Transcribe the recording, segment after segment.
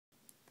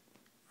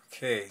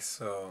Okay,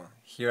 so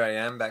here I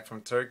am back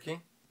from Turkey.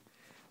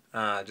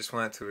 I just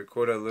wanted to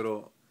record a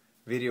little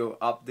video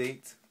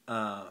update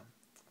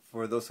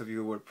for those of you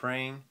who were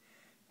praying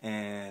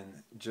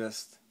and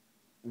just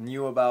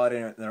knew about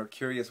it and are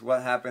curious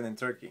what happened in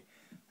Turkey.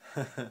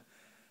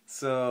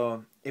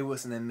 So it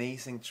was an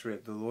amazing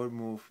trip. The Lord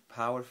moved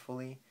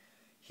powerfully.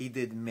 He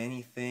did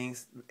many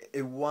things.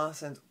 It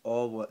wasn't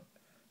all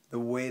the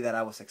way that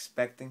I was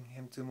expecting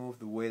Him to move,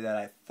 the way that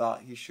I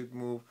thought He should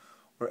move,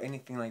 or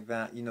anything like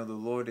that. You know, the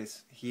Lord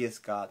He is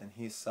God and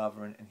He is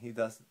sovereign and He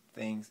does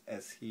things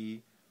as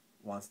He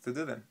wants to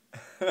do them.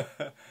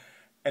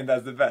 And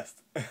that's the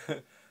best.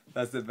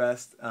 That's the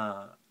best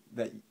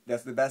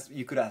that's the best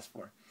you could ask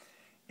for.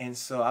 And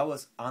so I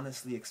was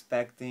honestly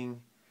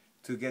expecting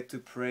to get to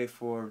pray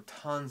for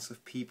tons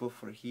of people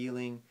for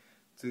healing,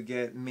 to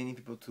get many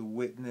people to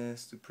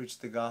witness, to preach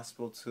the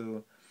gospel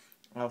to.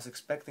 I was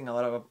expecting a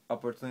lot of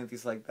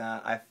opportunities like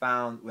that. I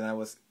found when I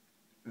was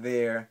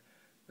there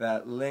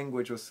that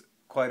language was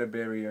quite a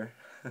barrier.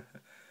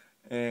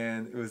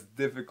 And it was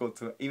difficult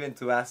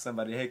to ask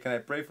somebody, hey, can I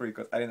pray for you?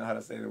 Because I didn't know how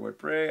to say the word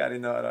pray. I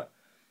didn't know how to,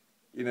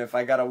 if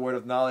I got a word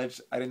of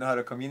knowledge, I didn't know how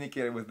to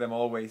communicate it with them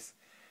always.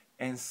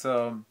 And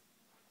so,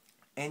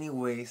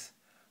 anyways,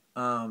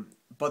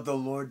 but the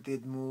Lord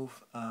did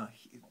move.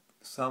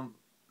 Some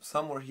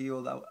were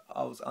healed.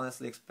 I was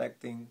honestly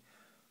expecting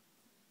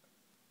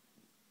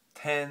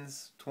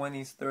 10s,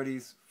 20s,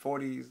 30s,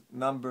 40s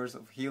numbers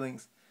of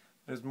healings.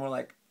 There's more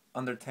like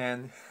under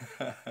 10.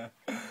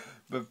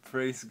 But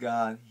praise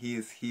God, He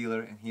is healer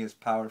and He is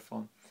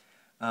powerful.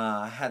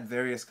 I had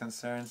various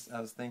concerns.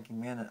 I was thinking,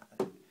 man,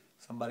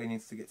 somebody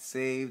needs to get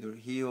saved or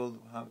healed.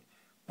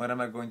 What am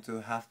I going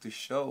to have to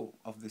show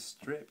of this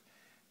trip?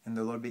 And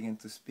the Lord began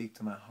to speak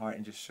to my heart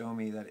and just show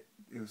me that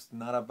it was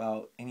not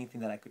about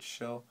anything that I could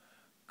show.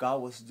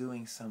 God was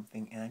doing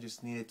something and I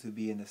just needed to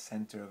be in the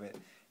center of it.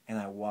 And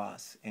I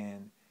was.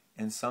 And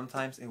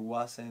sometimes it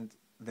wasn't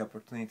the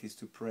opportunities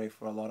to pray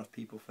for a lot of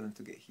people for them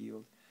to get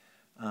healed.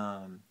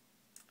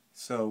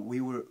 So we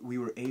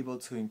were able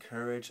to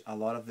encourage a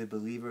lot of the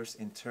believers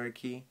in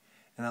Turkey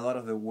and a lot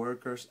of the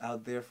workers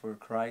out there for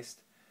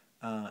Christ.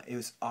 It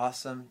was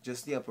awesome,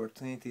 just the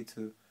opportunity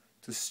to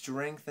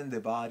strengthen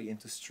the body and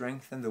to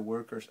strengthen the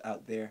workers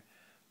out there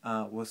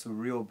was a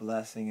real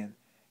blessing.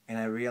 And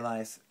I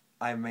realized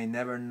I may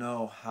never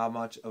know how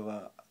much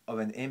of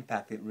an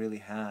impact it really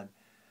had.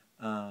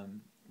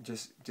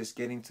 Just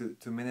getting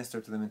to minister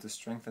to them and to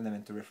strengthen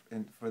them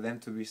and for them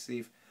to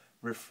receive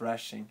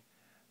refreshing.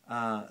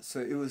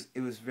 So it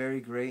was very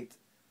great.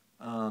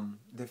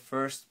 The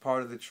first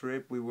part of the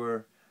trip we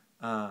were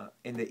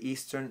in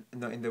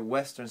the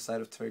western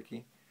side of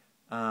Turkey,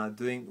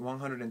 doing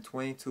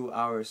 122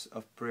 hours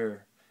of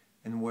prayer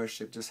and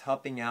worship, just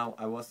helping out.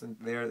 I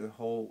wasn't there the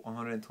whole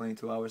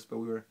 122 hours, but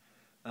we were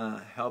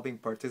helping,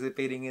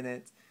 participating in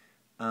it.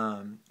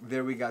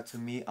 There we got to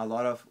meet a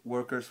lot of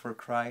workers for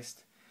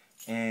Christ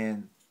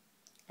and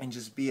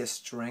just be a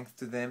strength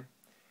to them.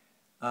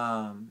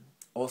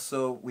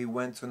 Also, we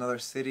went to another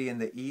city in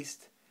the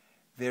east.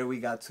 There we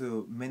got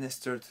to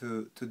minister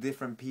to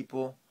different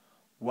people.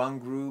 One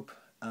group,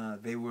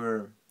 they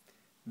were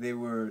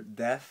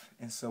deaf,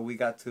 and so we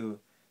got to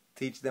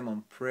teach them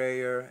on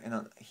prayer and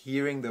on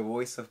hearing the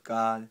voice of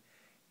God.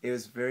 It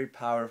was very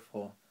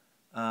powerful.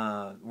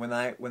 When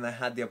I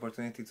had the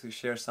opportunity to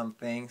share some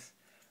things,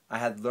 I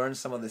had learned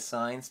some of the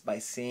signs by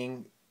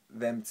seeing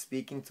them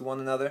speaking to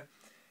one another.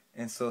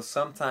 And so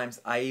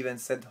sometimes I even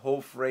said whole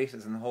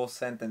phrases and whole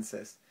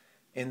sentences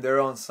in their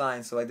own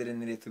sign, so I didn't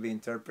need it to be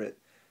interpreted.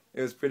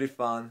 It was pretty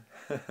fun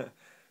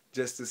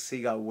just to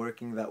see God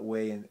working that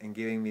way and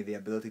giving me the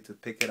ability to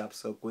pick it up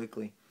so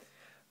quickly.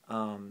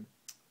 The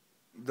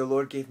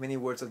Lord gave many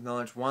words of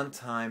knowledge. One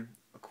time,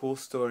 a cool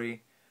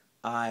story,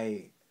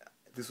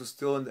 this was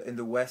still in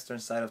the western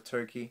side of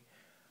Turkey.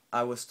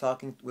 I was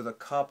talking with a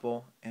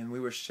couple and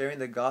we were sharing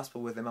the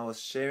gospel with them. I was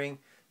sharing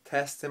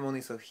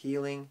testimonies of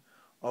healing,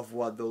 of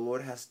what the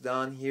Lord has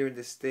done here in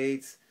the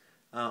States,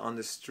 on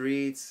the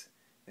streets,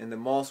 in the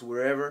malls,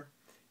 wherever.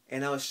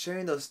 And I was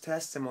sharing those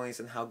testimonies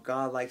and how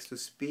God likes to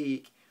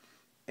speak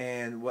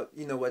and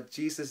what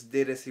Jesus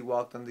did as He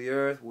walked on the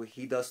earth, what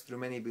He does through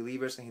many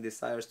believers and He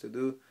desires to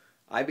do,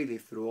 I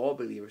believe, through all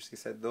believers. He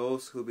said,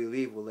 those who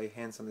believe will lay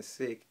hands on the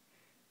sick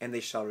and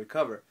they shall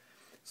recover.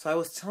 So I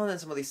was telling them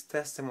some of these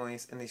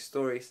testimonies and these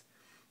stories,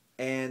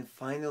 and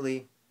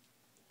finally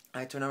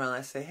I turn around and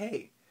I say,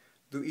 hey,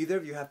 do either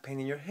of you have pain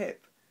in your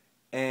hip?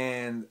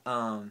 And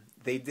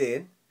they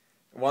did.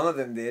 One of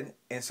them did.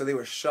 And so they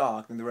were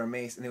shocked and they were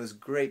amazed. And it was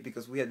great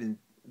because we had been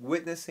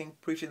witnessing,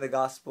 preaching the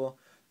gospel,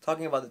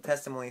 talking about the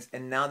testimonies,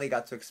 and now they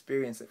got to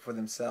experience it for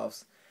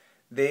themselves.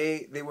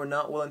 They were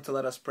not willing to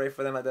let us pray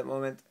for them at that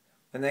moment.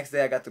 The next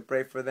day I got to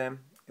pray for them.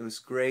 It was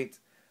great.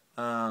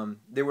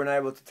 They were not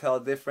able to tell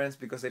a difference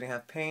because they didn't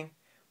have pain,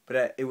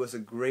 but it was a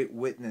great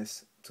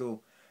witness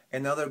too.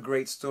 Another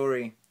great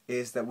story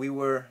is that we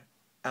went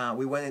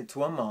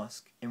into a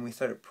mosque and we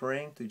started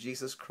praying to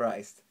Jesus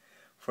Christ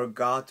for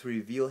God to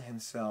reveal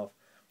Himself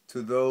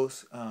to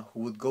those who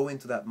would go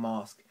into that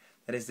mosque,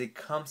 that as they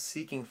come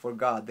seeking for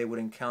God, they would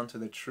encounter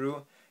the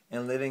true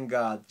and living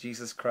God,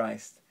 Jesus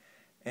Christ.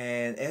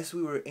 And as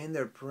we were in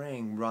there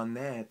praying,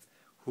 Ronette,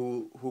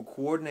 who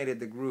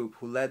coordinated the group,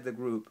 who led the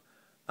group,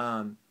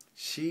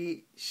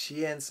 she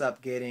ends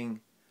up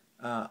getting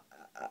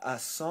a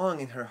song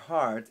in her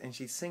heart, and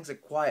she sings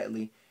it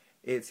quietly.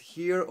 It's,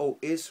 "Hear, O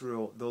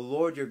Israel, the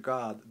Lord your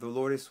God, the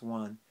Lord is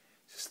one."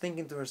 She's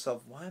thinking to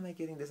herself, why am I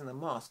getting this in the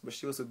mosque? But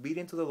she was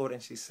obedient to the Lord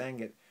and she sang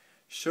it.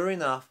 Sure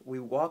enough, we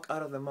walk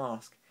out of the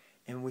mosque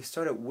and we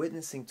started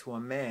witnessing to a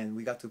man.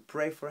 We got to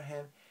pray for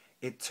him.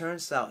 It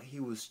turns out he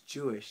was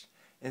Jewish.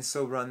 And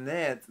so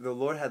Ronette, the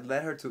Lord had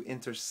led her to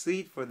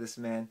intercede for this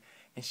man,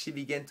 and she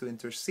began to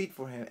intercede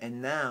for him.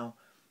 And now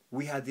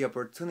we had the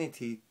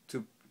opportunity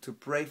to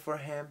pray for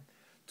him,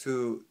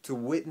 to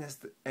witness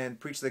and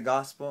preach the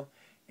gospel.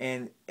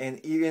 And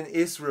even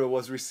Israel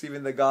was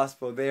receiving the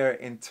gospel there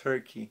in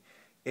Turkey.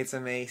 It's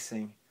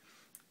amazing.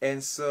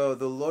 And so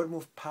the Lord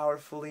moved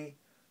powerfully.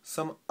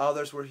 Some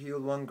others were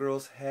healed. One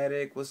girl's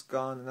headache was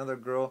gone. Another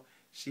girl,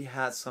 she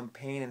had some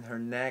pain in her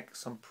neck,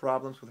 some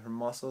problems with her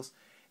muscles,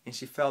 and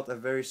she felt a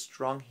very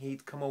strong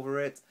heat come over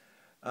it.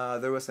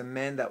 There was a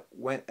man that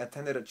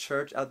attended a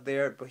church out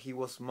there, but he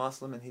was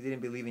Muslim and he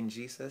didn't believe in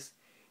Jesus.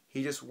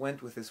 He just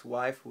went with his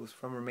wife, who was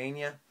from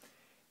Romania,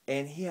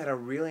 and he had a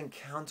real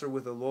encounter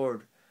with the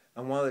Lord.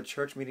 On one of the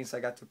church meetings, I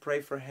got to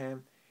pray for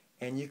him,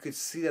 and you could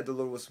see that the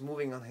Lord was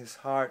moving on his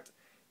heart.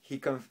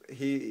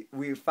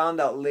 We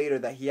found out later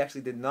that he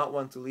actually did not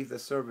want to leave the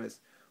service,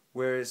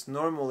 whereas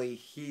normally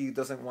he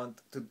doesn't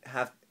want to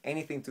have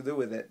anything to do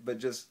with it, but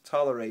just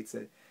tolerates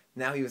it.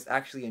 Now he was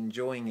actually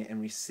enjoying it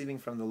and receiving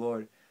from the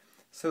Lord.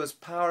 So it was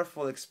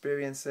powerful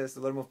experiences.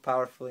 The Lord moved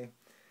powerfully,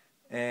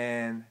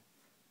 and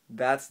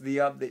that's the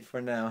update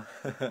for now.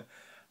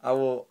 I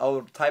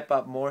will type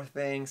up more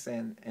things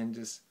and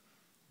just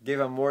give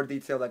a more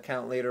detailed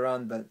account later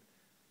on,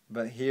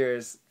 but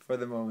here's for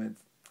the moment.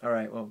 All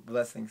right, well,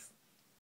 blessings.